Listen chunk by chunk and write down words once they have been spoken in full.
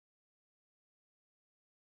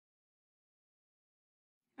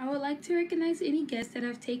I would like to recognize any guests that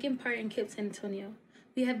have taken part in KIPP San Antonio.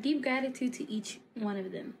 We have deep gratitude to each one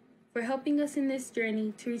of them for helping us in this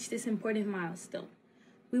journey to reach this important milestone.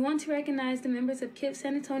 We want to recognize the members of KIPP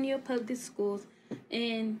San Antonio Public Schools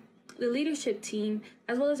and the leadership team,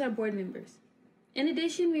 as well as our board members. In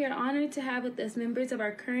addition, we are honored to have with us members of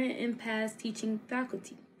our current and past teaching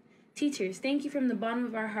faculty. Teachers, thank you from the bottom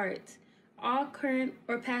of our hearts. All current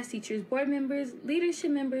or past teachers, board members, leadership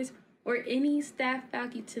members, or any staff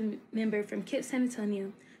faculty member from KIPP San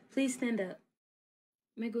Antonio, please stand up.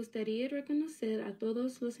 Me gustaría reconocer a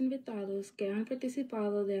todos los invitados que han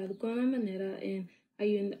participado de alguna manera en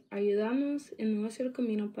ayudarnos en nuestro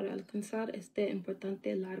camino para alcanzar este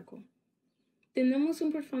importante largo. Tenemos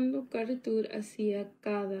un profundo gratitud hacia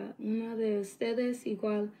cada uno de ustedes,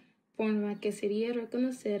 igual forma que sería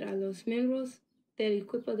reconocer a los miembros del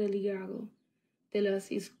equipo de liderazgo de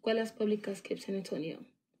las escuelas públicas KIPP San Antonio,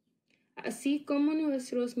 así como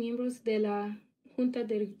nuestros miembros de la Junta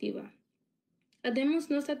Directiva. Además,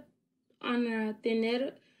 nos honra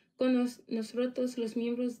tener con nosotros los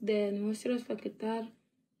miembros de nuestra facultad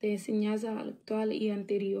de enseñanza actual y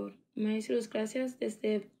anterior. Maestros, gracias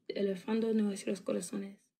desde el fondo de nuestros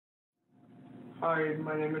corazones. Hi,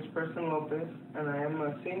 my name is Preston Lopez, and I am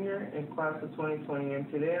a senior in class of 2020,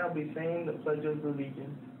 and today I'll be saying the Pledge of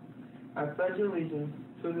Allegiance. I pledge allegiance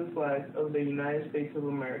to the flag of the United States of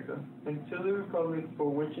America, and to the republic for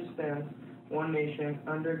which it stands, one nation,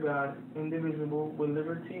 under God, indivisible, with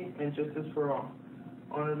liberty and justice for all.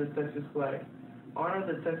 Honor the Texas flag. Honor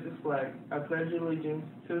the Texas flag. I pledge allegiance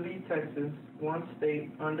to the Texas, one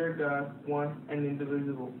state, under God, one and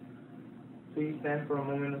indivisible. Please stand for a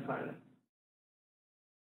moment of silence.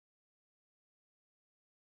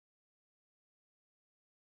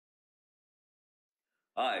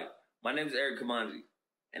 Hi, my name is Eric Kamanzi,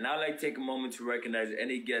 and I'd like to take a moment to recognize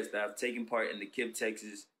any guests that have taken part in the KIPP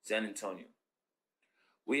Texas San Antonio.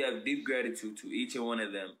 We have deep gratitude to each and one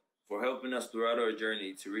of them for helping us throughout our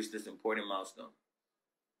journey to reach this important milestone.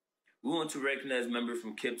 We want to recognize members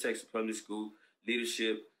from KIPP Texas Public School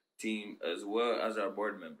leadership team as well as our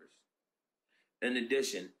board members. In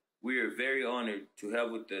addition, we are very honored to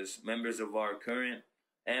have with us members of our current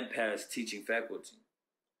and past teaching faculty.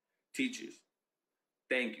 Teachers,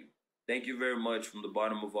 thank you. Thank you very much from the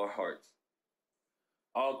bottom of our hearts.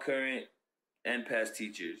 All current and past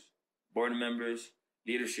teachers, board members,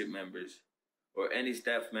 leadership members, or any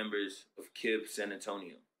staff members of KIPP San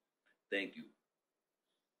Antonio, thank you.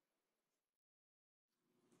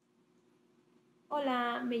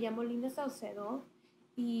 Hola, me llamo Linda Saucedo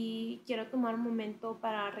y quiero tomar un momento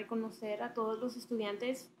para reconocer a todos los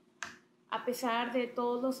estudiantes. A pesar de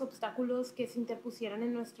todos los obstáculos que se interpusieron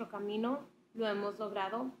en nuestro camino, lo hemos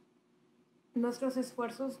logrado. Nuestros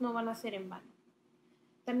esfuerzos no van a ser en vano.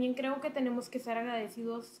 También creo que tenemos que ser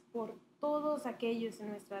agradecidos por todos aquellos en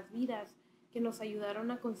nuestras vidas que nos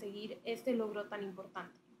ayudaron a conseguir este logro tan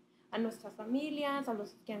importante. A nuestras familias, a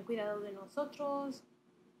los que han cuidado de nosotros,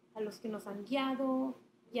 a los que nos han guiado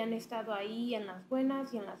y han estado ahí en las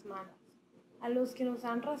buenas y en las malas, a los que nos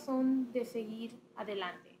dan razón de seguir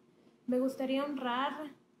adelante. Me gustaría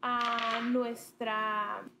honrar a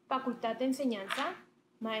nuestra facultad de enseñanza.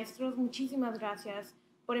 Maestros, muchísimas gracias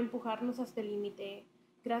por empujarnos hasta el límite.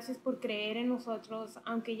 Gracias por creer en nosotros,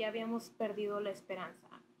 aunque ya habíamos perdido la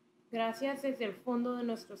esperanza. Gracias desde el fondo de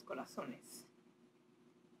nuestros corazones.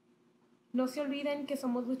 No se olviden que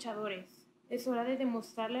somos luchadores. Es hora de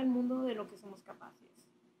demostrarle al mundo de lo que somos capaces.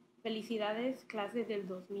 Felicidades, clases del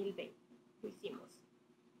 2020. Lo hicimos.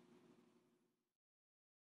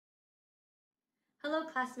 Hello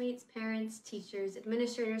classmates, parents, teachers,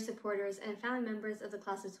 administrators, supporters, and family members of the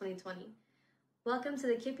class of 2020. Welcome to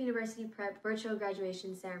the KIPP University Prep Virtual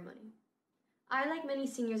Graduation Ceremony. I, like many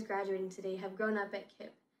seniors graduating today, have grown up at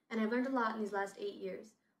KIPP, and I've learned a lot in these last 8 years.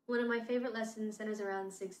 One of my favorite lessons centers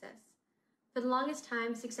around success. For the longest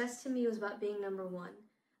time, success to me was about being number one.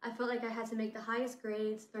 I felt like I had to make the highest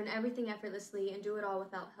grades, learn everything effortlessly, and do it all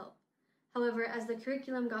without help. However, as the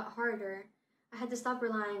curriculum got harder, I had to stop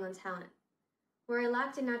relying on talent. Where I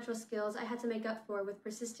lacked in natural skills, I had to make up for with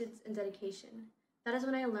persistence and dedication. That is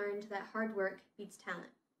when I learned that hard work beats talent.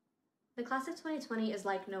 The class of 2020 is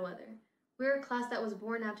like no other. We're a class that was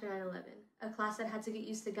born after 9/11, a class that had to get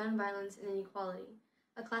used to gun violence and inequality,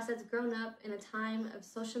 a class that's grown up in a time of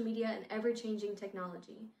social media and ever-changing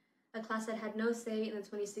technology, a class that had no say in the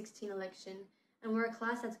 2016 election, and we're a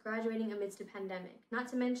class that's graduating amidst a pandemic, not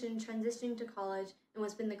to mention transitioning to college in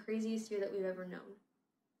what's been the craziest year that we've ever known.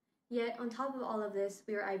 Yet, on top of all of this,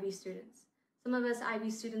 we are IB students. Some of us IB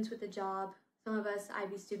students with a job, some of us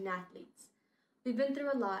IB student athletes. We've been through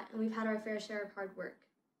a lot, and we've had our fair share of hard work.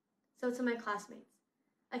 So to my classmates,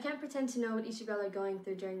 I can't pretend to know what each of y'all are going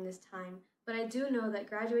through during this time, but I do know that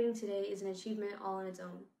graduating today is an achievement all on its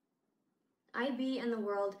own. IB and the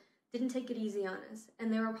world didn't take it easy on us,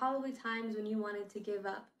 and there were probably times when you wanted to give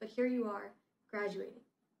up, but here you are, graduating.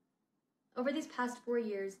 Over these past 4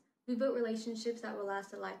 years, we built relationships that will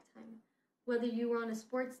last a lifetime. Whether you were on a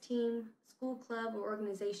sports team, school club, or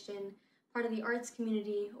organization, part of the arts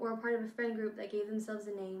community, or a part of a friend group that gave themselves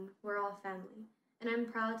a name, we're all family, and I'm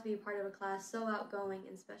proud to be a part of a class so outgoing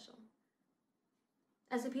and special.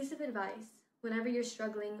 As a piece of advice, whenever you're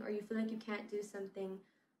struggling or you feel like you can't do something,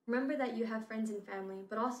 remember that you have friends and family,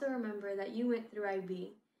 but also remember that you went through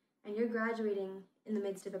IB, and you're graduating in the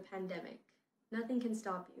midst of a pandemic. Nothing can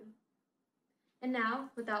stop you. And now,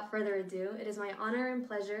 without further ado, it is my honor and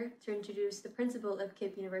pleasure to introduce the principal of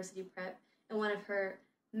KIPP University Prep and one of her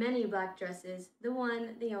many black dresses, the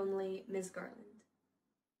one, the only, Ms. Garland.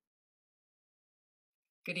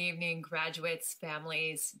 Good evening, graduates,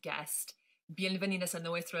 families, guests. Bienvenidos a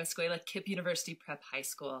nuestra escuela KIPP University Prep High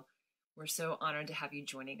School. We're so honored to have you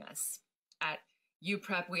joining us. At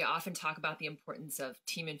UPrep, we often talk about the importance of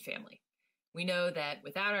team and family. We know that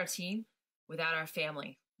without our team, without our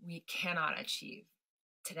family, we cannot achieve.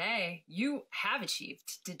 Today, you have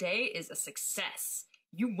achieved. Today is a success.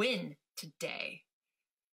 You win today.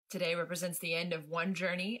 Today represents the end of one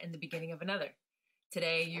journey and the beginning of another.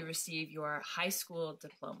 Today, you receive your high school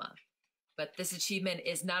diploma. But this achievement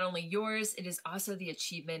is not only yours, it is also the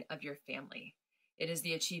achievement of your family. It is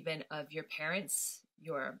the achievement of your parents,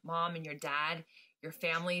 your mom and your dad, your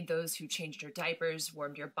family, those who changed your diapers,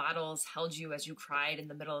 warmed your bottles, held you as you cried in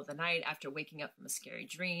the middle of the night after waking up from a scary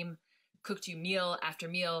dream, cooked you meal after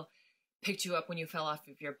meal, picked you up when you fell off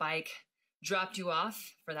of your bike, dropped you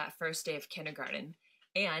off for that first day of kindergarten,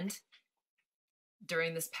 and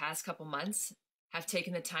during this past couple months have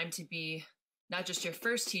taken the time to be not just your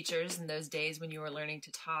first teachers in those days when you were learning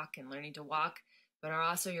to talk and learning to walk, but are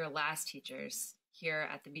also your last teachers here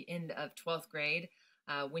at the end of 12th grade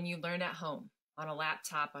when you learned at home on a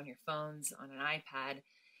laptop, on your phones, on an iPad.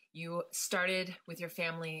 You started with your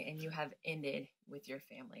family and you have ended with your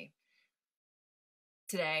family.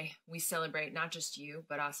 Today, we celebrate not just you,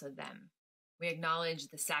 but also them. We acknowledge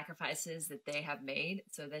the sacrifices that they have made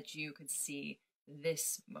so that you could see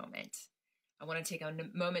this moment. I want to take a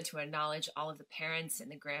moment to acknowledge all of the parents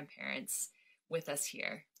and the grandparents with us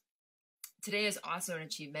here. Today is also an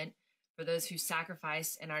achievement for those who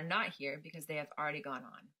sacrifice and are not here because they have already gone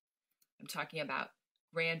on. I'm talking about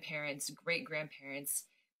grandparents, great-grandparents,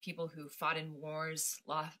 people who fought in wars,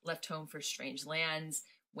 left home for strange lands,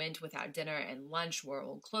 went without dinner and lunch, wore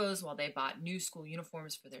old clothes while they bought new school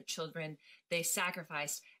uniforms for their children. They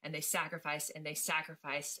sacrificed and they sacrificed and they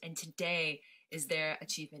sacrificed, and today is their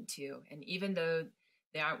achievement too. And even though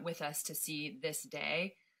they aren't with us to see this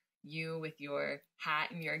day, you with your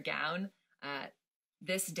hat and your gown,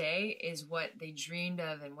 this day is what they dreamed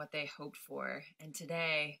of and what they hoped for. And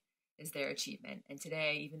today is their achievement. And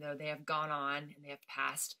today, even though they have gone on and they have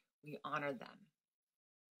passed, we honor them.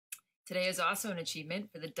 Today is also an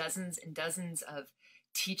achievement for the dozens and dozens of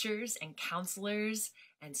teachers and counselors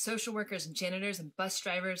and social workers and janitors and bus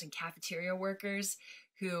drivers and cafeteria workers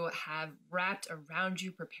who have wrapped around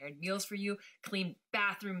you, prepared meals for you, cleaned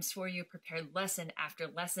bathrooms for you, prepared lesson after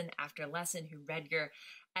lesson after lesson, who read your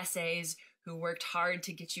essays, who worked hard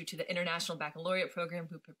to get you to the International Baccalaureate program,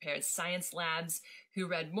 who prepared science labs, who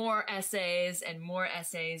read more essays and more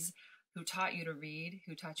essays, who taught you to read,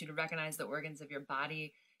 who taught you to recognize the organs of your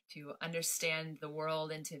body, to understand the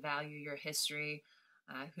world and to value your history,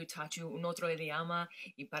 who taught you un otro idioma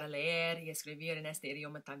y para leer y escribir en este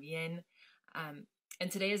idioma también. And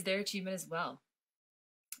today is their achievement as well.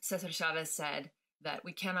 Cesar Chavez said that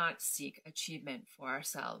we cannot seek achievement for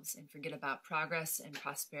ourselves and forget about progress and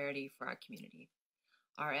prosperity for our community.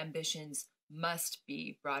 Our ambitions must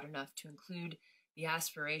be broad enough to include the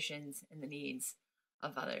aspirations and the needs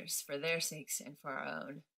of others for their sakes and for our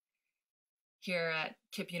own. Here at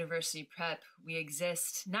KIPP University Prep, we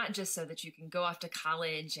exist not just so that you can go off to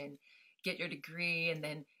college and get your degree and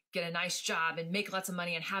then get a nice job and make lots of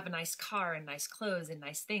money and have a nice car and nice clothes and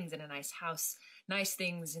nice things and a nice house. Nice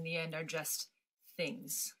things in the end are just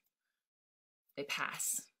things. They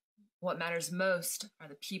pass. What matters most are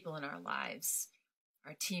the people in our lives,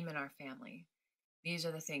 our team and our family. These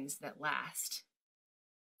are the things that last.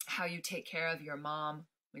 How you take care of your mom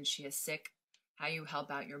when she is sick, how you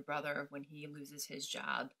help out your brother when he loses his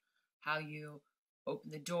job, how you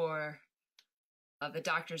open the door of a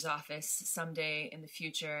doctor's office someday in the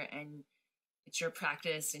future and it's your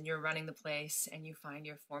practice and you're running the place and you find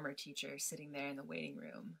your former teacher sitting there in the waiting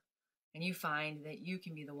room and you find that you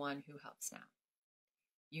can be the one who helps now.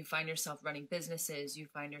 You find yourself running businesses, you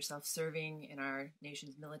find yourself serving in our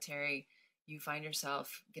nation's military, you find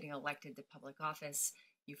yourself getting elected to public office,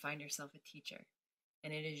 you find yourself a teacher.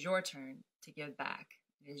 And it is your turn to give back.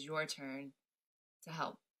 It is your turn to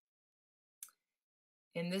help.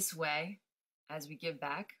 In this way, as we give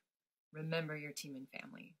back, remember your team and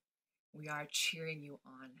family. We are cheering you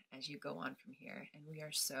on as you go on from here, and we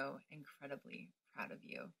are so incredibly proud of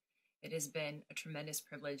you. It has been a tremendous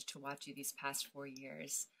privilege to watch you these past 4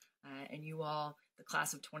 years, and you all, the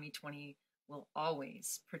class of 2020, will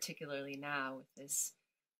always, particularly now with this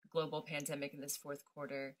global pandemic in this fourth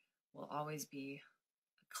quarter, will always be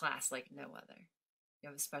a class like no other. You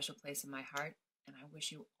have a special place in my heart, and I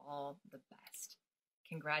wish you all the best.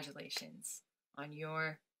 Congratulations on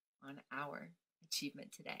our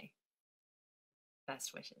achievement today.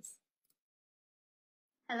 Best wishes.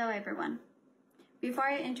 Hello, everyone. Before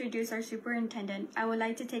I introduce our superintendent, I would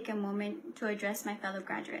like to take a moment to address my fellow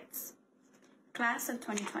graduates. Class of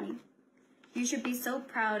 2020, you should be so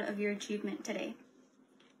proud of your achievement today.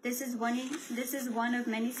 This is one of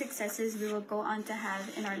many successes we will go on to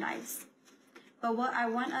have in our lives. But what I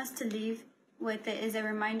want us to leave with it is a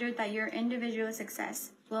reminder that your individual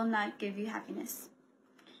success will not give you happiness.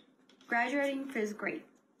 Graduating feels great,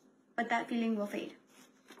 but that feeling will fade.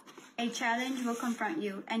 A challenge will confront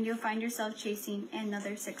you, and you'll find yourself chasing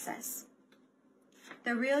another success.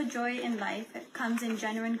 The real joy in life comes in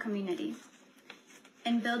genuine community,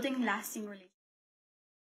 in building lasting relationships.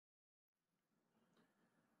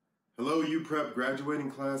 Hello, UPrep graduating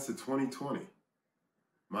class of 2020.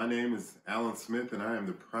 My name is Alan Smith, and I am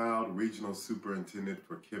the proud Regional Superintendent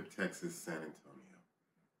for KIPP, Texas, San Antonio.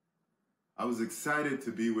 I was excited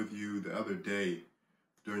to be with you the other day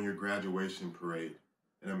during your graduation parade,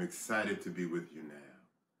 and I'm excited to be with you now.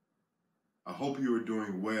 I hope you are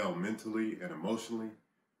doing well mentally and emotionally.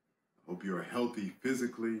 I hope you are healthy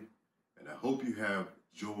physically, and I hope you have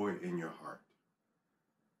joy in your heart.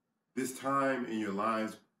 This time in your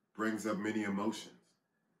lives brings up many emotions,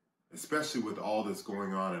 especially with all that's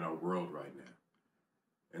going on in our world right now.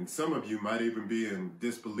 And some of you might even be in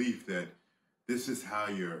disbelief that this is how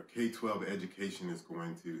your K-12 education is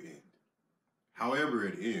going to end. However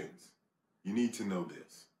it ends, you need to know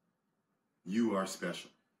this. You are special.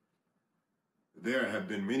 There have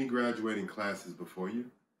been many graduating classes before you,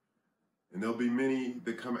 and there'll be many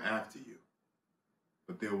that come after you.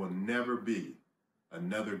 But there will never be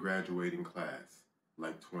another graduating class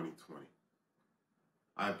like 2020.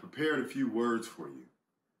 I have prepared a few words for you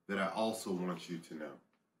that I also want you to know.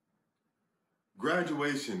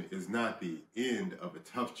 Graduation is not the end of a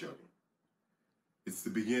tough journey. It's the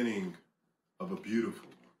beginning of a beautiful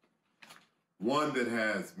one that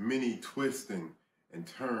has many twists and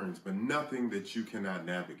turns, but nothing that you cannot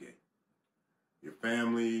navigate. Your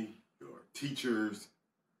family, your teachers,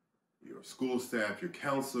 your school staff, your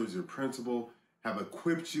counselors, your principal have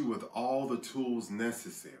equipped you with all the tools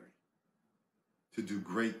necessary to do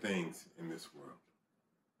great things in this world.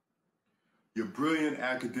 Your brilliant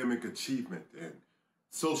academic achievement and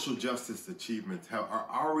social justice achievements are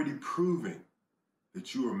already proving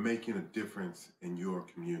that you are making a difference in your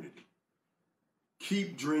community.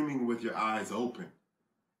 Keep dreaming with your eyes open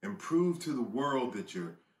and prove to the world that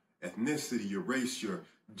your ethnicity, your race, your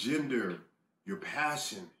gender, your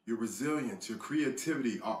passion, your resilience, your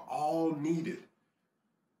creativity are all needed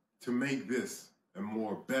to make this a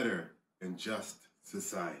more better and just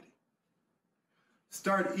society.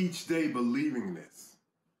 Start each day believing this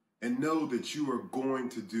and know that you are going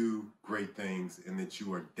to do great things and that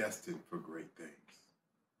you are destined for great things.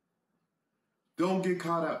 Don't get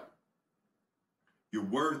caught up. Your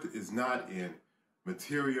worth is not in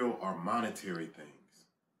material or monetary things.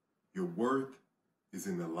 Your worth is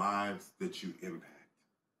in the lives that you impact.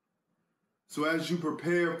 So as you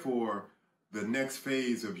prepare for the next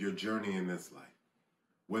phase of your journey in this life,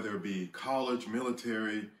 whether it be college,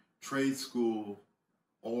 military, trade school,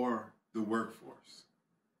 or the workforce,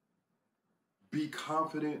 be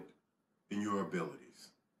confident in your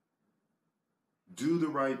abilities. Do the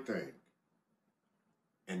right thing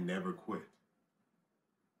and never quit.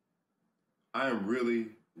 I am really,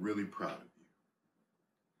 really proud of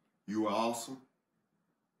you. You are awesome.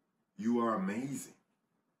 You are amazing.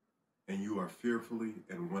 And you are fearfully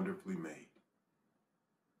and wonderfully made.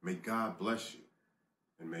 May God bless you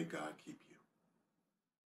and may God keep you.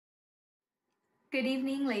 Good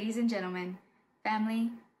evening, ladies and gentlemen, family,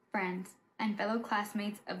 friends, and fellow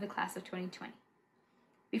classmates of the class of 2020.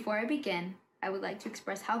 Before I begin, I would like to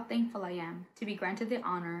express how thankful I am to be granted the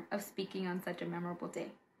honor of speaking on such a memorable day.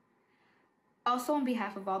 Also, on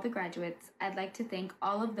behalf of all the graduates, I'd like to thank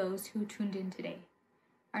all of those who tuned in today.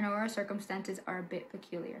 I know our circumstances are a bit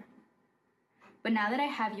peculiar. But now that I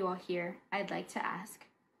have you all here, I'd like to ask,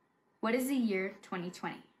 what is the year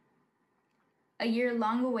 2020? A year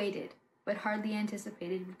long awaited, but hardly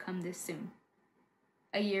anticipated would come this soon.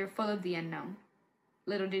 A year full of the unknown.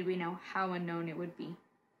 Little did we know how unknown it would be.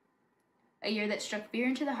 A year that struck fear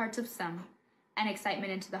into the hearts of some and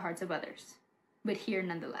excitement into the hearts of others, but here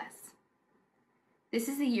nonetheless. This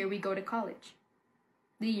is the year we go to college.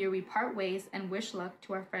 The year we part ways and wish luck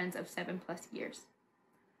to our friends of 7+ years.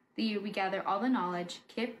 The year we gather all the knowledge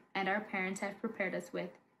KIPP and our parents have prepared us with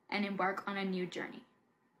and embark on a new journey,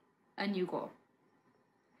 a new goal.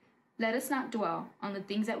 Let us not dwell on the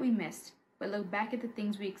things that we missed, but look back at the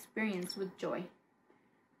things we experienced with joy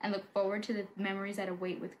and look forward to the memories that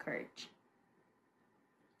await with courage.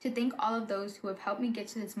 To thank all of those who have helped me get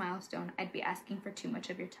to this milestone, I'd be asking for too much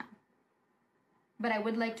of your time. But I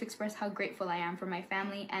would like to express how grateful I am for my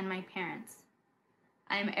family and my parents.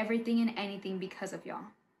 I am everything and anything because of y'all.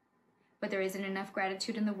 But there isn't enough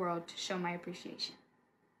gratitude in the world to show my appreciation.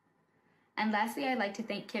 And lastly, I'd like to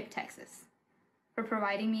thank KIPP Texas for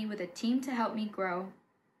providing me with a team to help me grow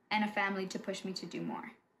and a family to push me to do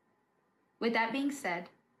more. With that being said,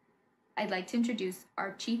 I'd like to introduce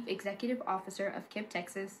our Chief Executive Officer of KIPP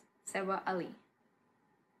Texas, Sewa Ali.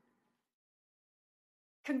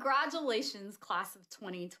 Congratulations, class of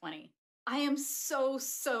 2020. I am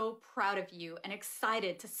so proud of you and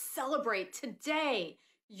excited to celebrate today,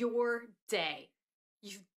 your day.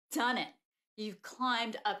 You've done it. You've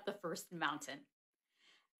climbed up the first mountain.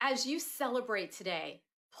 As you celebrate today,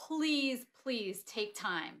 please take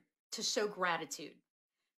time to show gratitude.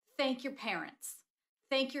 Thank your parents.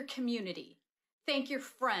 Thank your community. Thank your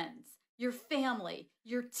friends, your family,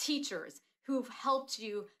 your teachers who have helped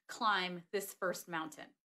you climb this first mountain.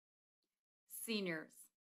 Seniors,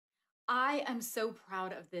 I am so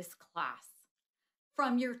proud of this class.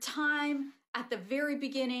 From your time at the very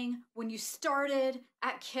beginning, when you started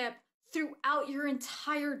at KIPP, throughout your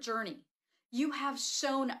entire journey, you have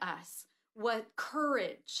shown us what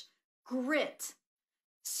courage, grit,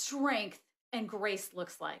 strength, and grace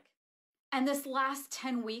looks like. And this last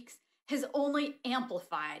 10 weeks has only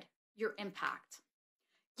amplified your impact.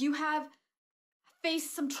 You have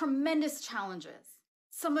faced some tremendous challenges.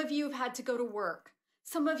 Some of you have had to go to work.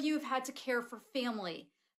 Some of you have had to care for family,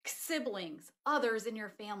 siblings, others in your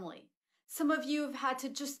family. Some of you have had to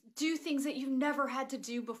just do things that you've never had to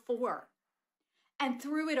do before. And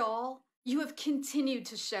through it all, you have continued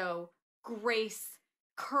to show grace,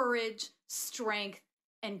 courage, strength,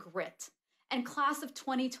 and grit. And class of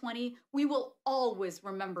 2020, we will always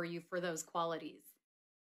remember you for those qualities.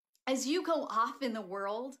 As you go off in the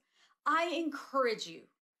world, I encourage you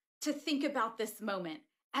to think about this moment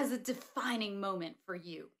as a defining moment for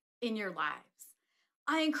you in your lives.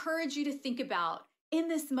 I encourage you to think about, in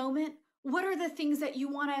this moment, what are the things that you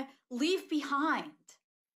want to leave behind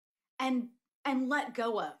and let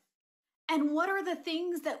go of? And what are the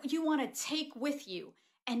things that you want to take with you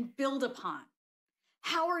and build upon?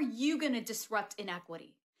 How are you going to disrupt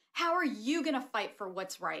inequity? How are you going to fight for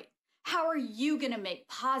what's right? How are you going to make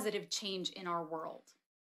positive change in our world?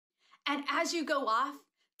 And as you go off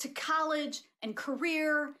to college and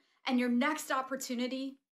career and your next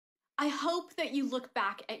opportunity, I hope that you look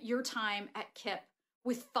back at your time at KIPP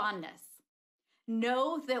with fondness.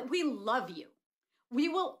 Know that we love you. We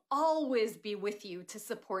will always be with you to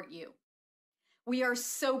support you. We are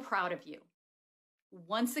so proud of you.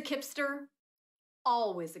 Once a KIPPster,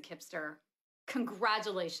 always a KIPPster.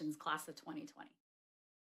 Congratulations, class of 2020.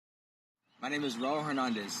 My name is Raul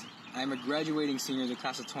Hernandez. I am a graduating senior of the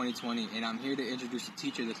class of 2020, and I'm here to introduce the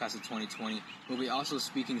teacher of the class of 2020, who will be also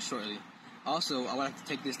speaking shortly. Also, I would like to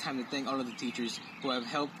take this time to thank all of the teachers who have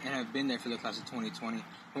helped and have been there for the class of 2020,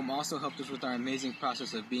 whom also helped us with our amazing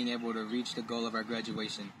process of being able to reach the goal of our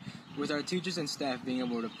graduation. With our teachers and staff being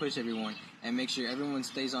able to push everyone and make sure everyone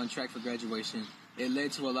stays on track for graduation, it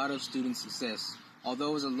led to a lot of student success. Although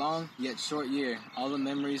it was a long yet short year, all the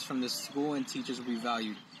memories from the school and teachers will be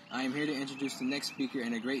valued. I am here to introduce the next speaker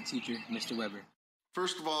and a great teacher, Mr. Weber.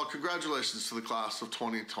 First of all, congratulations to the class of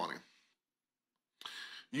 2020.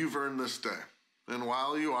 You've earned this day. And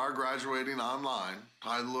while you are graduating online,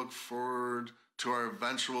 I look forward to our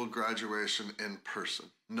eventual graduation in person,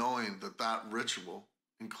 knowing that that ritual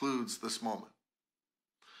includes this moment.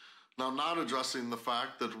 Now, I'm not addressing the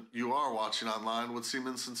fact that you are watching online would seem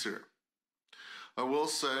insincere. I will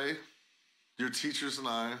say your teachers and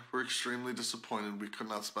I were extremely disappointed we could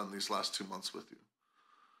not spend these last 2 months with you.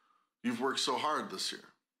 You've worked so hard this year,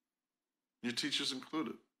 your teachers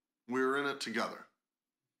included. We were in it together,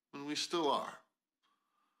 and we still are.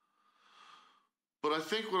 But I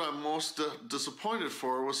think what I'm most disappointed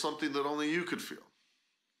for was something that only you could feel.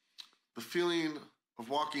 The feeling of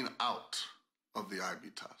walking out of the IB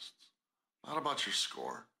tests. Not about your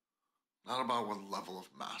score, not about what level of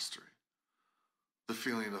mastery. The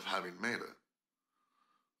feeling of having made it.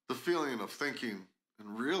 The feeling of thinking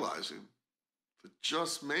and realizing that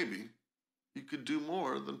just maybe you could do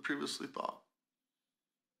more than previously thought.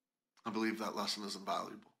 I believe that lesson is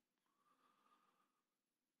invaluable.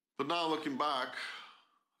 But now looking back,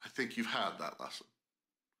 I think you've had that lesson.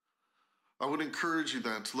 I would encourage you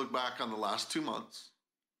then to look back on the last 2 months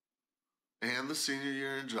and the senior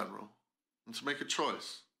year in general and to make a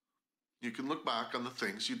choice. You can look back on the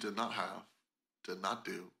things you did not have, did not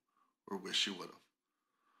do, or wish you would have.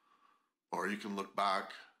 Or you can look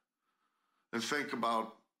back and think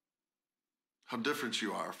about how different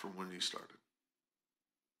you are from when you started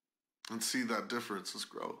and see that difference as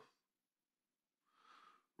growth.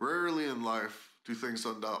 Rarely in life do things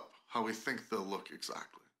end up how we think they'll look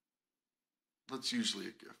exactly. That's usually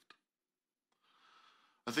a gift.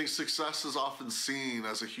 I think success is often seen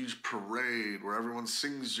as a huge parade where everyone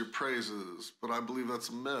sings your praises, but I believe that's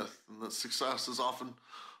a myth, and that success is often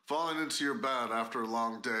falling into your bed after a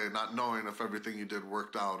long day, not knowing if everything you did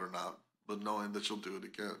worked out or not, but knowing that you'll do it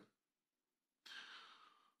again.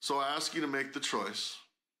 So I ask you to make the choice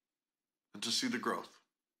and to see the growth,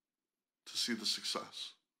 to see the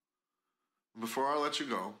success. And before I let you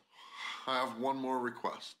go, I have one more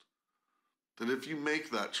request. That if you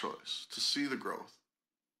make that choice to see the growth,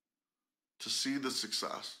 to see the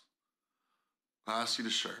success, I ask you to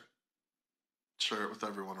share it. Share it with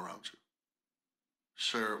everyone around you.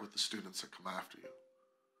 Share it with the students that come after you.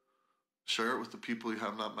 Share it with the people you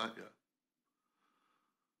have not met yet.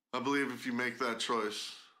 I believe if you make that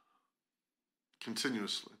choice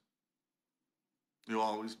continuously, you'll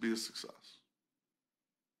always be a success.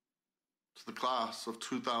 To the class of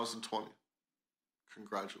 2020,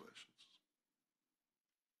 congratulations.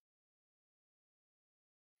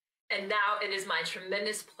 And now it is my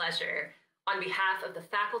tremendous pleasure, on behalf of the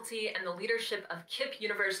faculty and the leadership of KIPP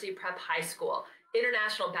University Prep High School,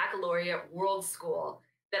 International Baccalaureate World School,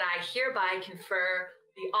 that I hereby confer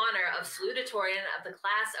the honor of salutatorian of the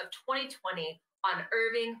class of 2020 on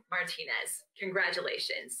Irving Martinez.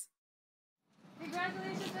 Congratulations.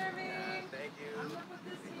 Congratulations, Irving. Thank you. I'm gonna put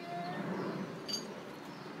this here.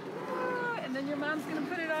 Ooh, and then your mom's gonna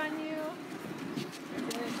put it on you.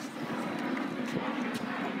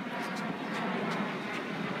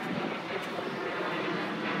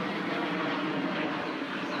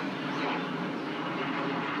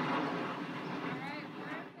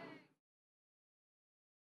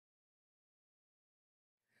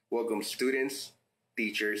 Welcome students,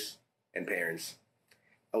 teachers, and parents.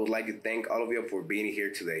 I would like to thank all of you for being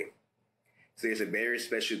here today. Today is a very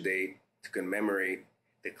special day to commemorate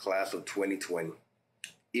the class of 2020.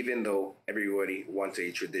 Even though everybody wants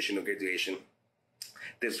a traditional graduation,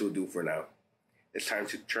 this will do for now. It's time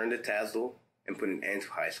to turn the tassel and put an end to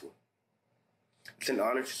high school. It's an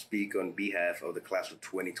honor to speak on behalf of the class of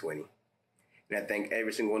 2020. And I thank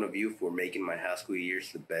every single one of you for making my high school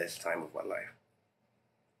years the best time of my life.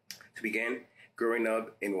 To begin, growing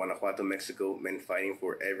up in Guanajuato, Mexico meant fighting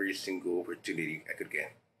for every single opportunity I could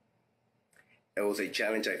get. It was a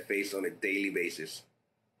challenge I faced on a daily basis.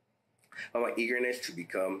 But my eagerness to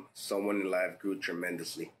become someone in life grew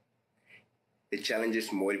tremendously. The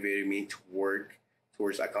challenges motivated me to work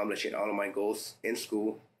towards accomplishing all of my goals in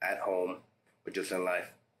school, at home, or just in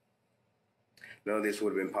life. None of this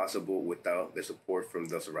would have been possible without the support from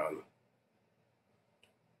those around me.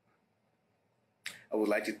 I would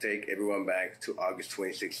like to take everyone back to August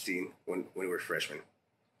 2016 when we were freshmen.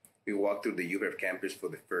 We walked through the UPrep campus for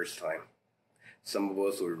the first time. Some of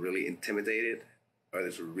us were really intimidated,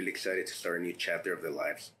 others were really excited to start a new chapter of their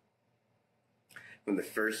lives. From the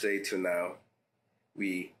first day to now,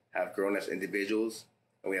 we have grown as individuals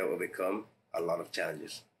and we have overcome a lot of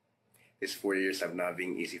challenges. These 4 years have not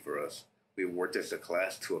been easy for us. We worked as a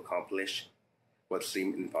class to accomplish what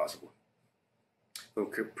seemed impossible. From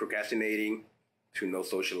procrastinating to no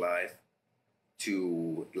social life,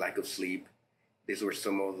 to lack of sleep. These were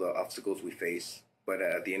some of the obstacles we faced, but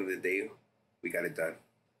at the end of the day, we got it done.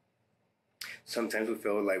 Sometimes we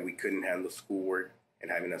felt like we couldn't handle schoolwork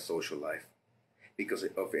and having a social life because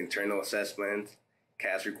of internal assessments,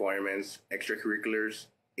 CAS requirements, extracurriculars,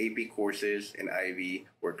 AP courses, and IV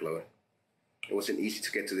workload. It wasn't easy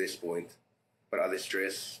to get to this point, but all the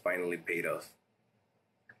stress finally paid off.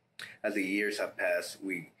 As the years have passed,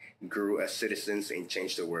 we grew as citizens and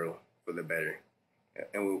changed the world for the better,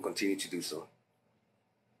 and we will continue to do so.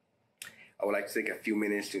 I would like to take a few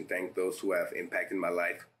minutes to thank those who have impacted my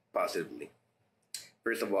life positively.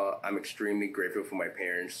 First of all, I'm extremely grateful for my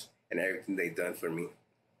parents and everything they've done for me.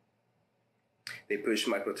 They pushed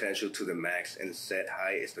my potential to the max and set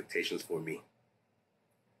high expectations for me.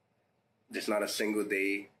 There's not a single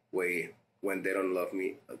day when they don't love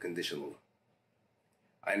me unconditionally.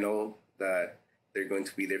 I know that they're going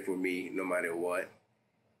to be there for me no matter what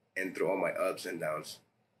and through all my ups and downs.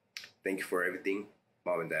 Thank you for everything,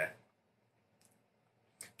 Mom and Dad.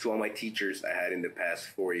 To all my teachers I had in the past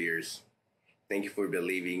 4 years, thank you for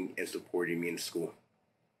believing and supporting me in school.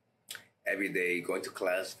 Every day going to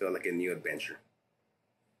class felt like a new adventure.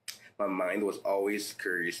 My mind was always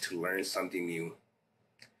curious to learn something new.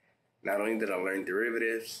 Not only did I learn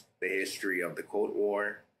derivatives, the history of the Cold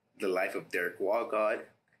War, the life of Derek Walcott,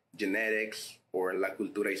 genetics, or La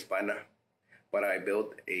Cultura Hispana, but I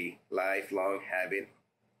built a lifelong habit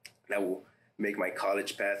that will make my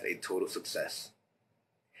college path a total success.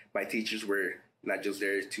 My teachers were not just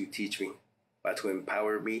there to teach me, but to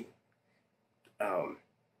empower me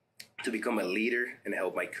to become a leader and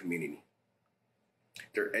help my community.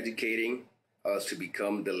 They're educating us to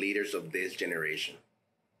become the leaders of this generation.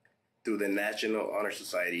 Through the National Honor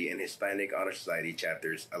Society and Hispanic Honor Society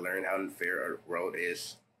chapters, I learned how unfair our world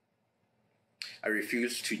is. I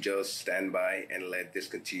refuse to just stand by and let this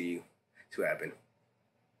continue to happen.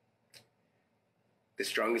 The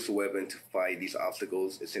strongest weapon to fight these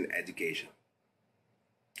obstacles is in education.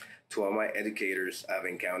 To all my educators I've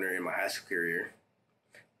encountered in my high school career,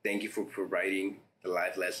 thank you for providing the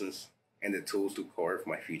life lessons and the tools to carve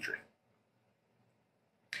my future.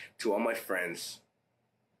 To all my friends,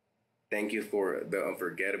 thank you for the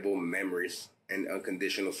unforgettable memories and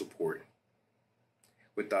unconditional support.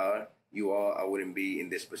 Without you all, I wouldn't be in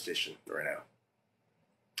this position right now.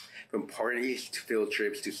 From parties to field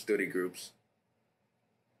trips to study groups,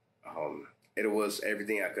 it was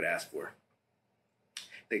everything I could ask for.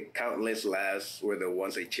 The countless laughs were the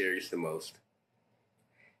ones I cherished the most.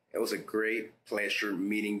 It was a great pleasure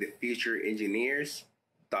meeting the future engineers,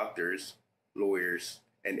 doctors, lawyers,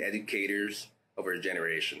 and educators of our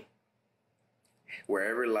generation.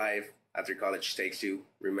 Wherever life after college takes you,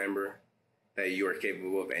 remember that you are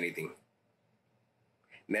capable of anything.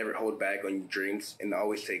 Never hold back on your dreams and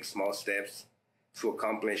always take small steps to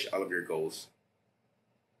accomplish all of your goals.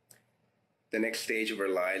 The next stage of our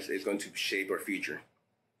lives is going to shape our future.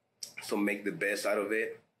 So make the best out of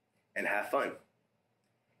it and have fun.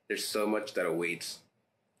 There's so much that awaits.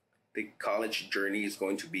 The college journey is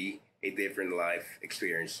going to be a different life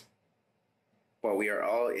experience. But we are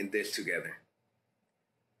all in this together.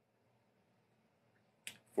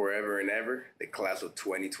 Forever and ever, the class of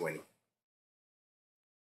 2020.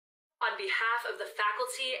 On behalf of the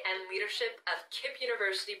faculty and leadership of KIPP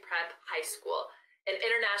University Prep High School, an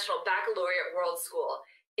international baccalaureate world school,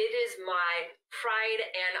 it is my pride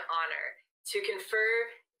and honor to confer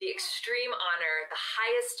the extreme honor, the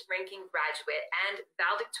highest ranking graduate and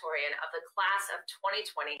valedictorian of the class of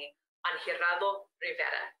 2020 on Gerardo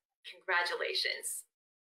Rivera. Congratulations.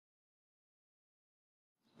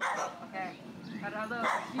 Okay, Gerardo,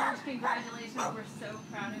 huge congratulations. We're so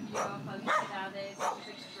proud of you. Felicidades. This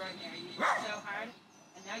is extraordinary. You worked so hard,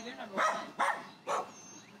 and now you're number one.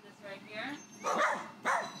 This right here.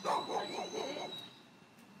 Like you did it.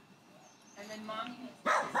 And then Mom, you need to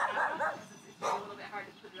take this hat off because it's a little bit hard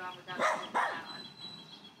to put it on without putting the hat on.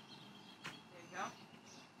 There you go.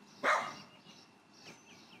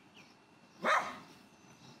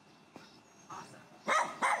 Awesome.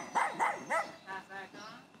 Pass back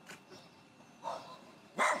on.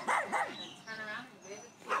 And then turn around and wave it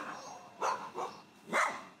to you.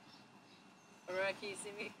 Aurora, can you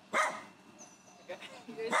see me? Okay.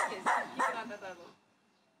 Yours is. Keep it on that level.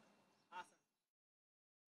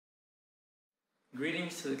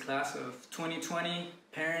 Greetings to the class of 2020,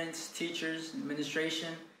 parents, teachers,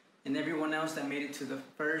 administration, and everyone else that made it to the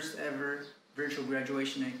first ever virtual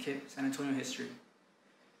graduation in KIPP San Antonio history.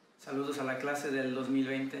 Saludos a la clase del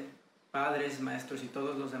 2020, padres, maestros y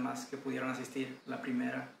todos los demás que pudieron asistir a la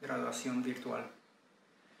primera graduación virtual.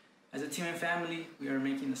 As a team and family, we are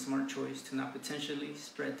making the smart choice to not potentially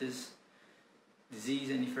spread this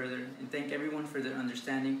disease any further, and thank everyone for their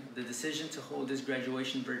understanding of the decision to hold this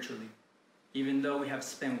graduation virtually. Even though we have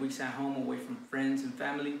spent weeks at home away from friends and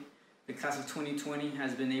family, the class of 2020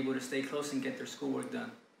 has been able to stay close and get their schoolwork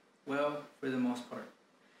done. Well, for the most part.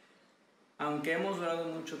 Aunque hemos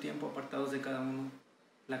durado mucho tiempo apartados de cada uno,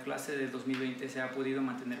 la clase de 2020 se ha podido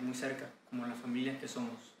mantener muy cerca, como la familia que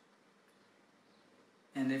somos.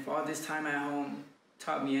 And if all this time at home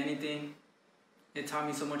taught me anything, it taught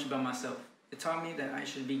me so much about myself. It taught me that I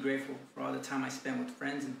should be grateful for all the time I spent with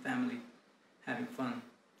friends and family, having fun.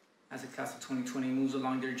 As the class of 2020 moves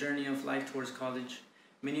along their journey of life towards college,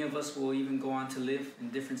 Many of us will even go on to live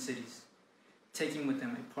in different cities, taking with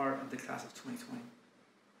them a part of the class of 2020.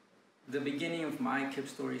 The beginning of my KIPP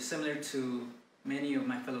story is similar to many of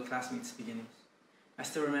my fellow classmates' beginnings. I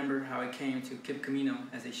still remember how I came to KIPP Camino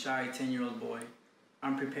as a shy 10-year-old boy,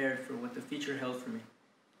 unprepared for what the future held for me.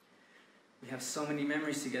 We have so many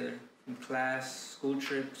memories together, from class, school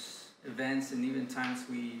trips, events, and even times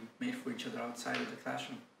we made for each other outside of the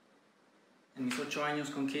classroom. En mis 8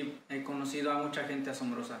 años con KIPP he conocido a mucha gente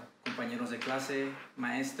asombrosa, compañeros de clase,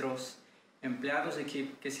 maestros, empleados de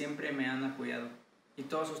KIPP que siempre me han apoyado, y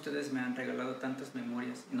todos ustedes me han regalado tantas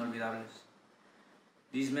memorias inolvidables.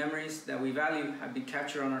 These memories that we value have been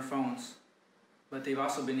captured on our phones, but they've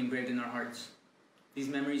also been engraved in our hearts. These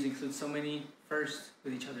memories include so many firsts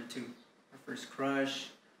with each other too. Our first crush,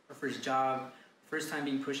 our first job, first time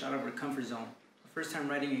being pushed out of our comfort zone, our first time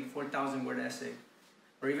writing a 4,000-word essay,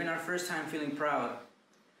 or even our first time feeling proud.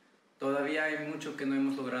 Todavía hay mucho que no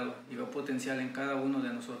hemos logrado y veo potencial en cada uno de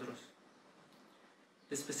nosotros.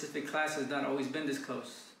 This specific class has not always been this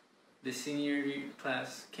close. The senior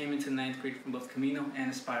class came into 9th grade from both Camino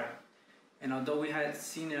and Aspire. And although we had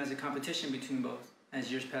seen it as a competition between both,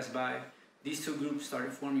 as years passed by, these two groups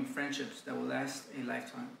started forming friendships that will last a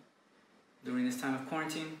lifetime. During this time of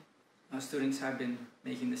quarantine, our students have been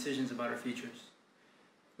making decisions about our futures.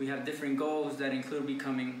 We have different goals that include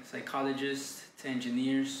becoming psychologists, to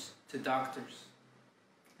engineers, to doctors.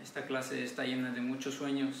 Esta clase está llena de muchos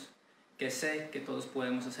sueños que sé que todos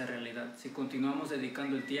podemos hacer realidad si continuamos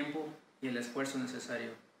dedicando el tiempo y el esfuerzo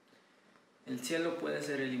necesario. El cielo puede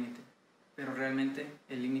ser el límite, pero realmente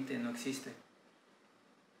el límite no existe.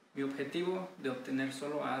 Mi objetivo de obtener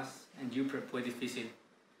solo A's en UPrep fue difícil.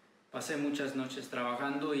 Pasé muchas noches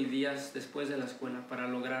trabajando y días después de la escuela para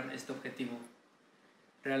lograr este objetivo.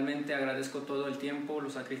 Realmente agradezco todo el tiempo,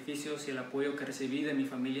 los sacrificios y el apoyo que recibí de mi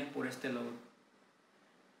familia por este logro.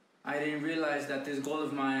 I didn't realize that this goal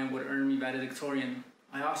of mine would earn me valedictorian.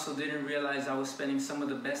 I also didn't realize I was spending some of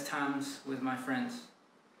the best times with my friends.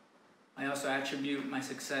 I also attribute my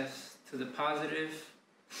success to the positive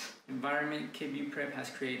environment KIPP Prep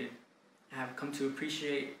has created. I have come to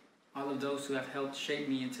appreciate all of those who have helped shape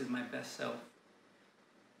me into my best self.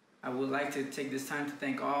 I would like to take this time to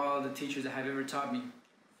thank all the teachers that have ever taught me.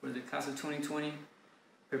 For the class of 2020,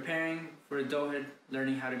 preparing for adulthood,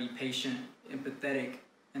 learning how to be patient, empathetic,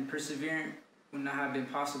 and perseverant would not have been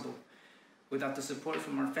possible without the support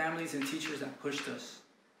from our families and teachers that pushed us.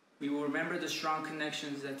 We will remember the strong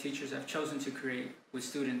connections that teachers have chosen to create with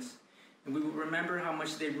students, and we will remember how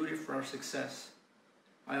much they rooted for our success.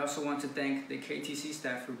 I also want to thank the KTC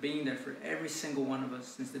staff for being there for every single one of us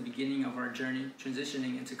since the beginning of our journey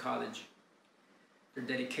transitioning into college. Their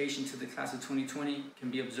dedication to the class of 2020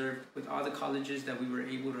 can be observed with all the colleges that we were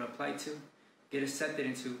able to apply to, get accepted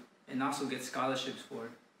into, and also get scholarships for.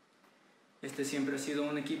 Este siempre ha sido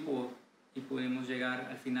un equipo y pudimos llegar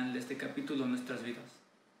al final de este capítulo en nuestras vidas.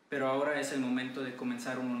 Pero ahora es el momento de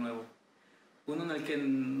comenzar uno nuevo. Uno en el que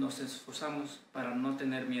nos esforzamos para no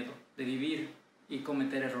tener miedo, de vivir y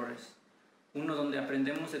cometer errores. Uno donde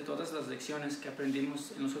aprendemos de todas las lecciones que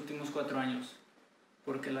aprendimos en los últimos 4 años.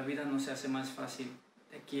 Porque la vida no se hace más fácil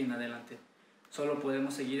de aquí en adelante. Solo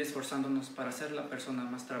podemos seguir esforzándonos para ser la persona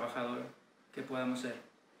más trabajadora que podamos ser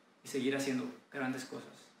y seguir haciendo grandes cosas.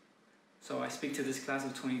 So I speak to this class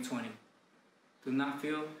of 2020. Do not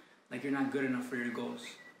feel like you're not good enough for your goals.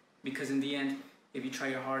 Because in the end, if you try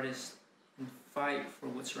your hardest and fight for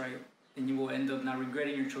what's right, then you will end up not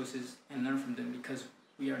regretting your choices and learn from them because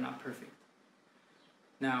we are not perfect.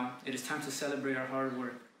 Now, it is time to celebrate our hard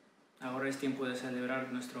work. Ahora es tiempo de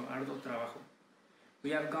celebrar nuestro arduo trabajo. We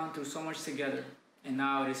have gone through so much together, and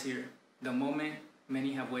now it is here, the moment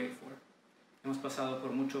many have waited for. Hemos pasado por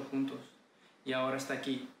mucho juntos, y ahora está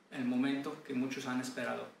aquí, el momento que muchos han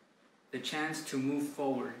esperado. The chance to move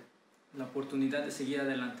forward, la oportunidad de seguir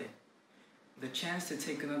adelante. The chance to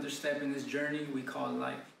take another step in this journey we call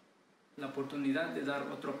life. La oportunidad de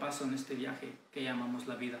dar otro paso en este viaje que llamamos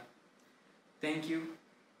la vida. Thank you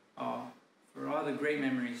all for all the great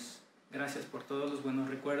memories. Gracias por todos los buenos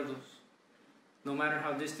recuerdos. No matter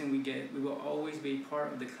how distant we get, we will always be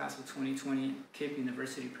part of the class of 2020 at KIPP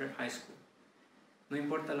University Prep High School. No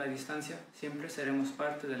importa la distancia, siempre seremos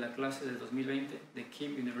parte de la clase del 2020 de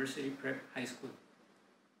KIPP University Prep High School.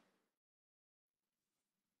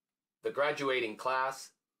 The graduating class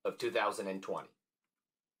of 2020.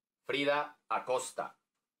 Frida Acosta.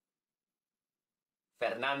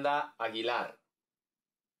 Fernanda Aguilar.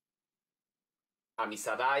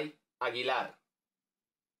 Amisadai Aguilar.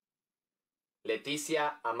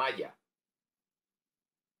 Leticia Amaya.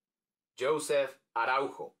 Joseph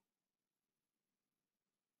Araujo.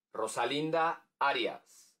 Rosalinda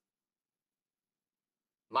Arias.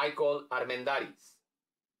 Michael Armendariz.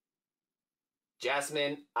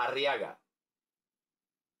 Jasmine Arriaga.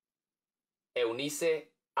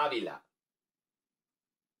 Eunice Ávila.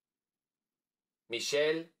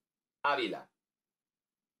 Michelle Ávila.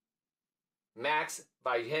 Max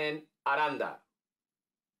Vaigen Aranda.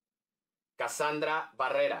 Cassandra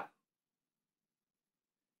Barrera.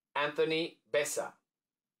 Anthony Besa.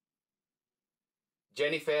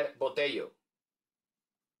 Jennifer Botello.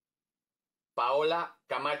 Paola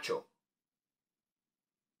Camacho.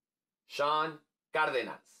 Sean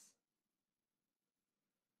Cárdenas.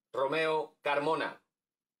 Romeo Carmona.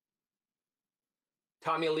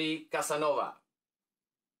 Tommy Lee Casanova.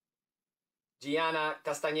 Gianna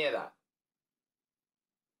Castañeda.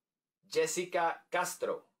 Jessica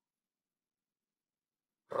Castro.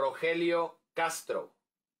 Rogelio Castro.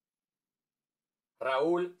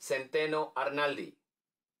 Raúl Centeno Arnaldi.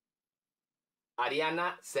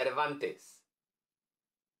 Ariana Cervantes.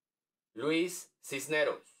 Luis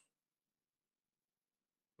Cisneros.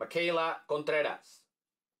 Michaela Contreras.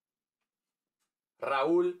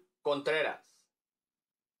 Raúl Contreras.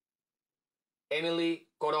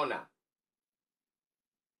 Emily Corona.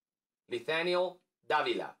 Nathaniel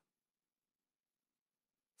Dávila.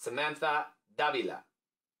 Samantha Dávila.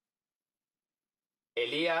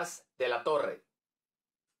 Elías de la Torre.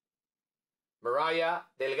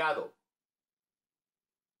 Mariah Delgado.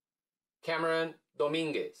 Cameron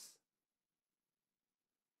Domínguez.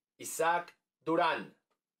 Isaac Durán.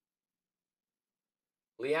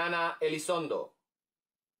 Liana Elizondo.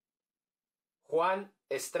 Juan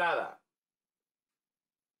Estrada.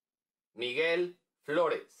 Miguel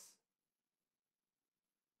Flores.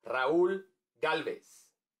 Raúl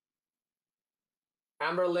Galvez.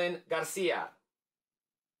 Amberlyn García.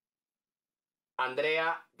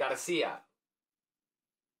 Andrea García.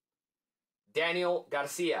 Daniel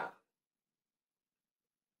García.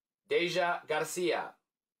 Deja García.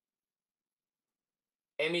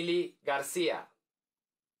 Emily García.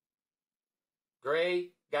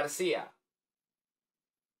 Gray García.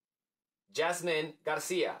 Jasmine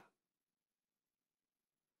García.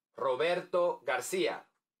 Roberto García.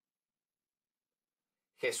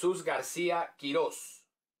 Jesús García Quirós.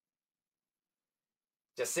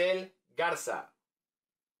 Yacel Garza.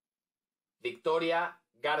 Victoria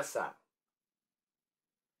Garza.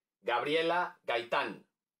 Gabriela Gaitán.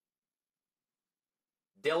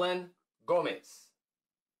 Dylan Gómez.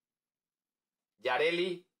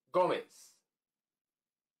 Yareli Gómez.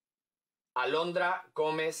 Alondra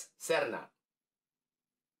Gómez Serna.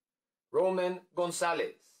 Roman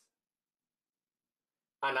González.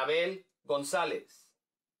 Anabel González.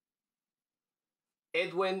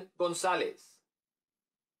 Edwin González.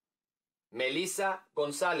 Melissa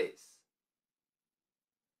González.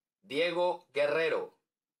 Diego Guerrero.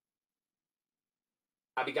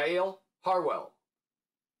 Abigail Harwell.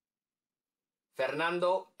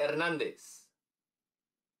 Fernando Hernández.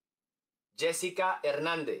 Jessica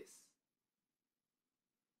Hernández.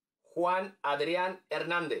 Juan Adrián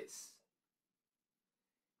Hernández.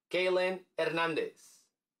 Kaylin Hernández.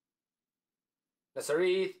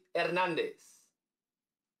 Nazareth Hernández.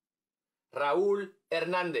 Raúl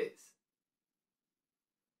Hernández.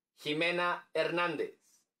 Jimena Hernández.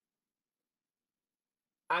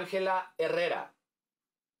 Ángela Herrera.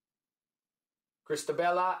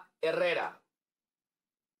 Cristabella Herrera.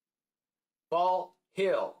 Paul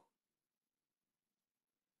Hill.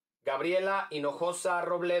 Gabriela Hinojosa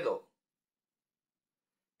Robledo.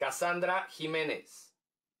 Cassandra Jiménez.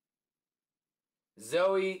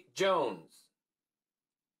 Zoe Jones.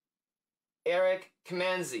 Eric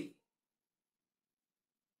Kmanzi.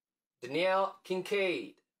 Danielle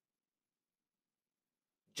Kincaid.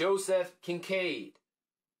 Joseph Kincaid.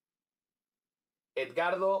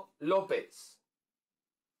 Edgardo López.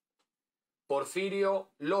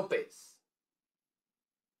 Porfirio López.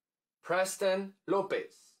 Preston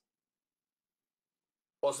López.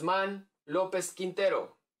 Osman López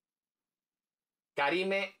Quintero.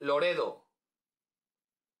 Karime Loredo.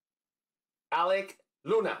 Alec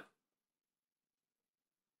Luna.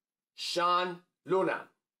 Sean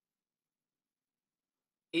Luna.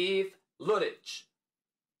 Eve Ludich.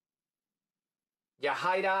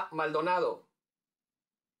 Yahaira Maldonado.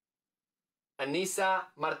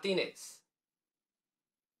 Anisa Martínez.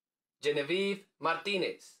 Genevieve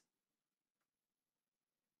Martínez.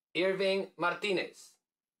 Irving Martínez.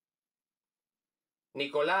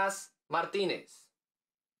 Nicolás Martínez.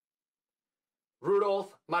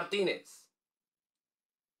 Rudolf Martínez.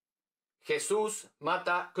 Jesús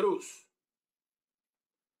Mata Cruz.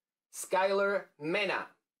 Skyler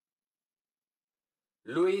Mena.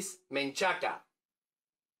 Luis Menchaca.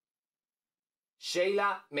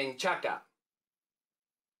 Sheila Menchaca,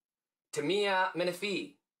 Tamia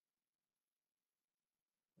Menifee,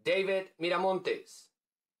 David Miramontes,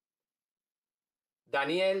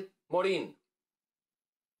 Daniel Morin,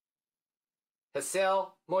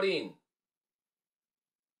 Hazel Morin,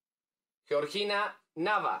 Georgina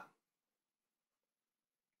Nava,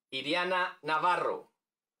 Iriana Navarro,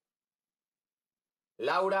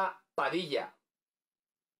 Laura Padilla,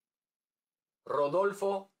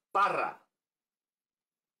 Rodolfo Parra,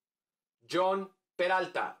 John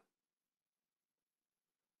Peralta,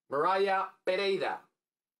 Mariah Pereira,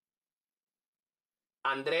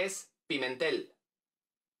 Andrés Pimentel,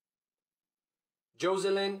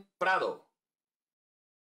 Jocelyn Prado,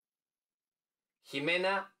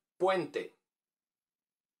 Jimena Puente,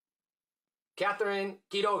 Catherine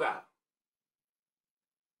Quiroga,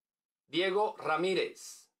 Diego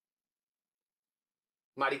Ramírez,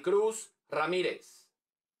 Maricruz Ramírez,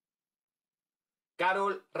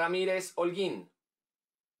 Carol Ramírez Holguín,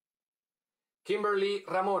 Kimberly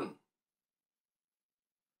Ramón,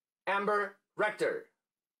 Amber Rector,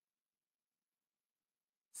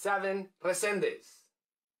 Savin Resendez,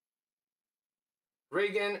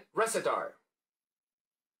 Regan Resetar,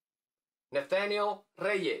 Nathaniel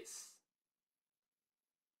Reyes,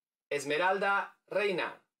 Esmeralda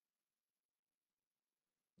Reina,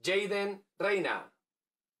 Jaden Reina,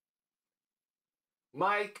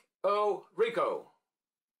 Mike O. Rico,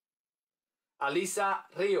 Alisa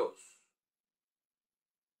Rios,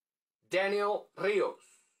 Daniel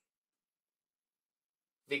Rios,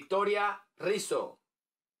 Victoria Rizzo,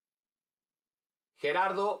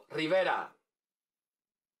 Gerardo Rivera,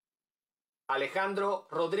 Alejandro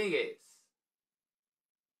Rodríguez,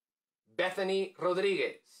 Bethany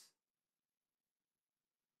Rodríguez,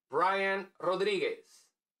 Brian Rodríguez,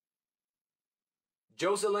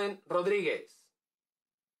 Jocelyn Rodríguez,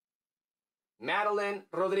 Madeline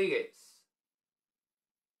Rodríguez,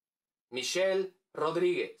 Michelle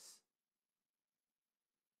Rodríguez,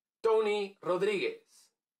 Tony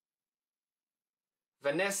Rodríguez,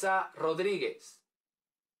 Vanessa Rodríguez,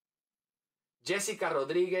 Jessica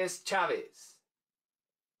Rodríguez Chávez,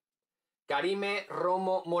 Karime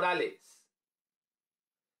Romo Morales,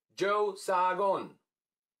 Joe Sahagón,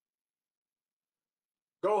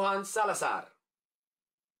 Gohan Salazar,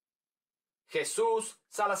 Jesús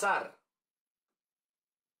Salazar,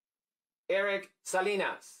 Eric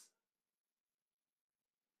Salinas,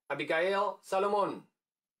 Abigail Salomón,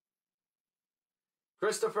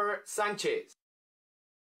 Christopher Sánchez,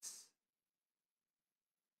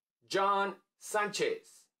 John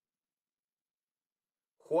Sánchez,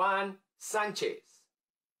 Juan Sánchez,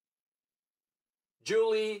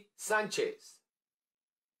 Julie Sánchez,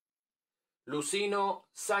 Lucino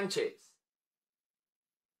Sánchez,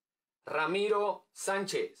 Ramiro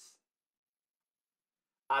Sánchez,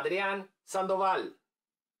 Adrián Sandoval,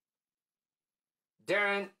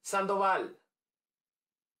 Darren Sandoval,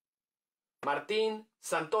 Martín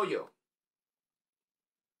Santoyo,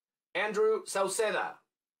 Andrew Sauceda,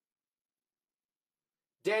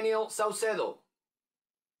 Daniel Saucedo,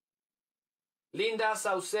 Linda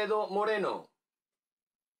Saucedo Moreno,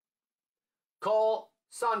 Cole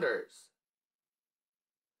Saunders,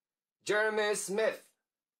 Jeremy Smith,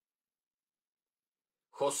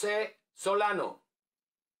 José Solano,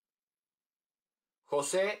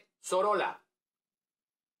 José Sorola,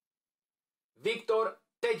 Víctor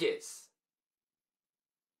Telles,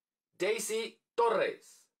 Daisy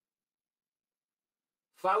Torres,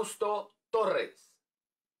 Fausto Torres,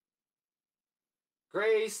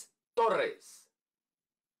 Grace Torres,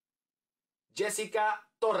 Jessica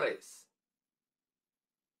Torres,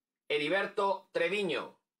 Heriberto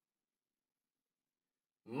Treviño,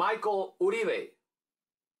 Michael Uribe,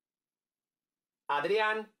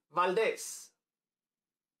 Adrián Valdés,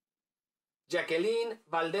 Jacqueline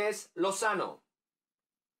Valdés Lozano,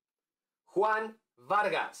 Juan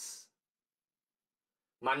Vargas,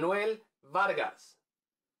 Manuel Vargas,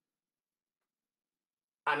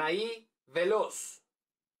 Anaí Veloz,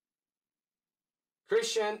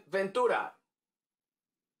 Christian Ventura,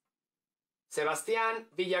 Sebastián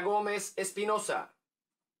Villagómez Espinosa,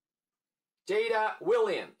 Jada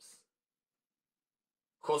Williams,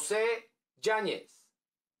 José Yáñez,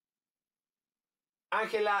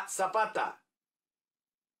 Ángela Zapata.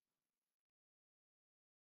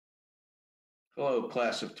 Hello,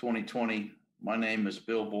 class of 2020. My name is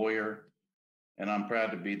Bill Boyer, and I'm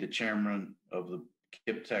proud to be the chairman of the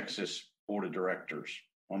KIPP Texas Board of Directors.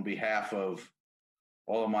 On behalf of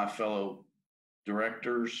all of my fellow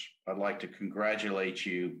directors, I'd like to congratulate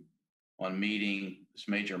you on meeting this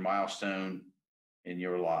major milestone in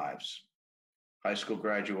your lives. high school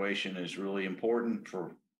graduation is really important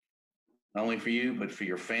for not only for you, but for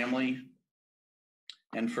your family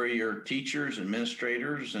and for your teachers,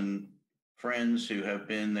 administrators, and friends who have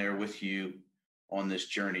been there with you on this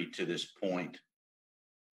journey to this point.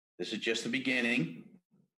 This is just the beginning,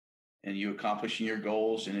 and you accomplishing your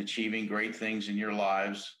goals and achieving great things in your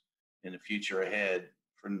lives in the future ahead.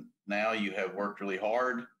 For now, you have worked really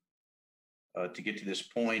hard to get to this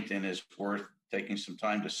point, and it's worth taking some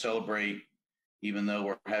time to celebrate, even though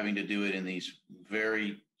we're having to do it in these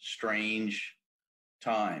very strange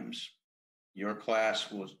times. Your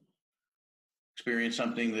class will experience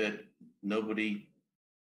something that nobody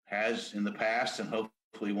has in the past and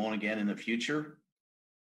hopefully won't again in the future.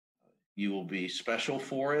 You will be special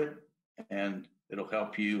for it, and it'll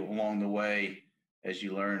help you along the way as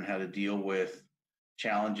you learn how to deal with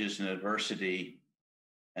challenges and adversity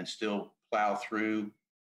and still plow through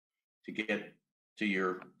to get to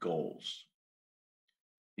your goals.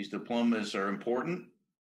 These diplomas are important,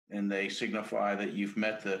 and they signify that you've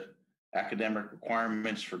met the academic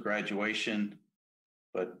requirements for graduation,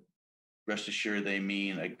 but rest assured they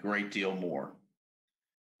mean a great deal more.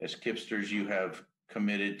 As KIPPsters, you have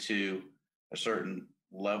committed to a certain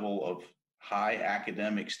level of high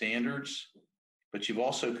academic standards, but you've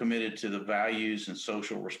also committed to the values and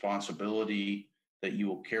social responsibility that you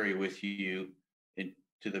will carry with you into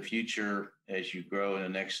the future as you grow in the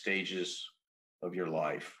next stages of your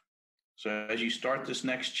life. So as you start this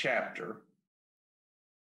next chapter,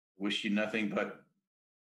 wish you nothing but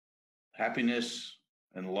happiness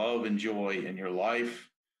and love and joy in your life.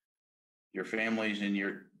 Your families and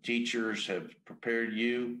your teachers have prepared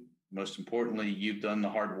you. Most importantly, you've done the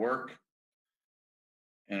hard work,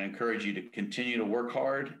 and I encourage you to continue to work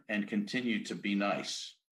hard and continue to be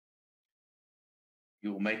nice.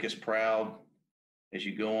 You will make us proud as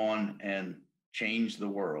you go on and change the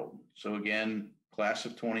world. So again, class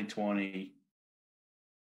of 2020,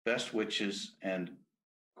 best wishes and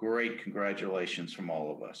great congratulations from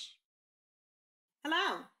all of us.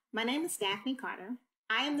 Hello, my name is Daphne Carter.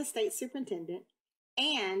 I am the State Superintendent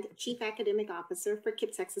and Chief Academic Officer for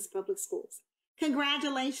KIPP Texas Public Schools.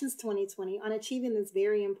 Congratulations 2020 on achieving this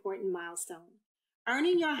very important milestone.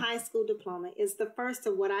 Earning your high school diploma is the first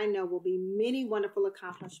of what I know will be many wonderful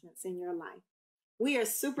accomplishments in your life. We are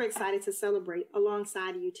super excited to celebrate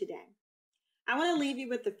alongside you today. I want to leave you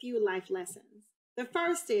with a few life lessons. The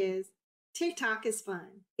first is TikTok is fun.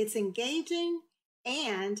 It's engaging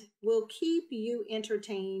and will keep you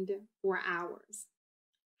entertained for hours.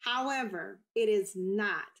 However, it is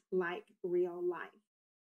not like real life.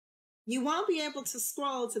 You won't be able to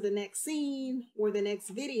scroll to the next scene or the next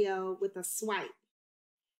video with a swipe.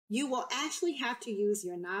 You will actually have to use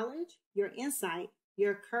your knowledge, your insight,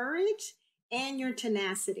 your courage, and your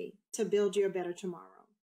tenacity to build your better tomorrow.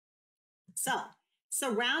 So,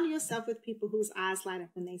 surround yourself with people whose eyes light up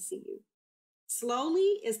when they see you.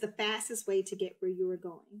 Slowly is the fastest way to get where you are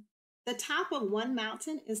going. The top of one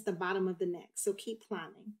mountain is the bottom of the next, so keep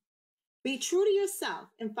climbing. Be true to yourself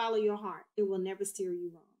and follow your heart. It will never steer you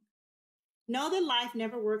wrong. Know that life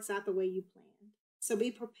never works out the way you planned, so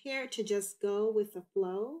be prepared to just go with the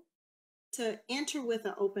flow, to enter with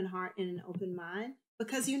an open heart and an open mind,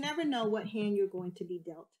 because you never know what hand you're going to be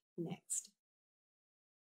dealt next.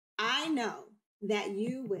 I know that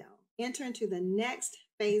you will enter into the next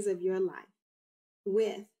phase of your life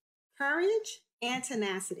with courage and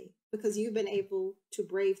tenacity, because you've been able to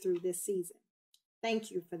brave through this season. Thank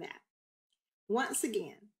you for that. Once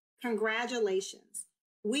again, congratulations.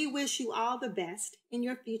 We wish you all the best in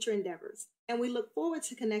your future endeavors, and we look forward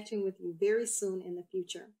to connecting with you very soon in the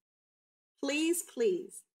future. Please,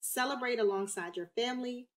 please celebrate alongside your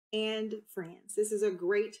family and friends. This is a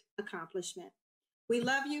great accomplishment. We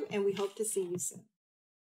love you, and we hope to see you soon.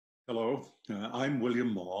 Hello, I'm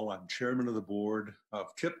William Mall. I'm chairman of the board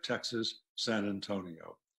of KIPP Texas San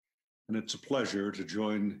Antonio. And it's a pleasure to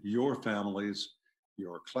join your families,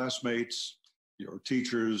 your classmates, your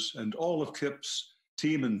teachers, and all of KIPP's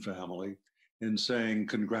team and family in saying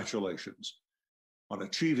congratulations on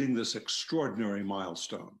achieving this extraordinary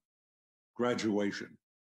milestone, graduation.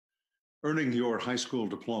 Earning your high school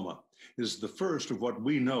diploma is the first of what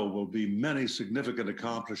we know will be many significant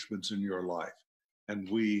accomplishments in your life, and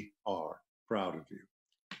we are proud of you.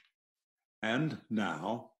 And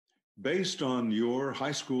now, based on your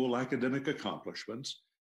high school academic accomplishments,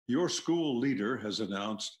 your school leader has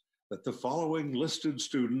announced that the following listed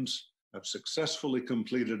students have successfully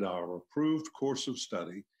completed our approved course of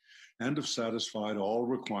study and have satisfied all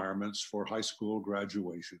requirements for high school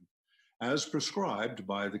graduation, as prescribed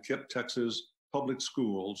by the KIPP Texas Public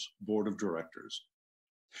Schools Board of Directors.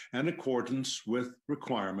 in accordance with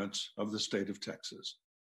requirements of the state of Texas.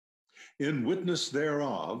 In witness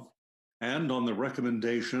thereof, and on the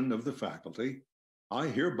recommendation of the faculty, I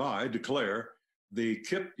hereby declare the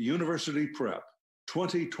KIPP University Prep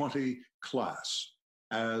 2020 class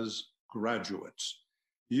as graduates.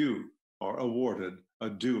 You are awarded a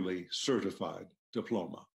duly certified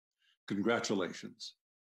diploma. Congratulations.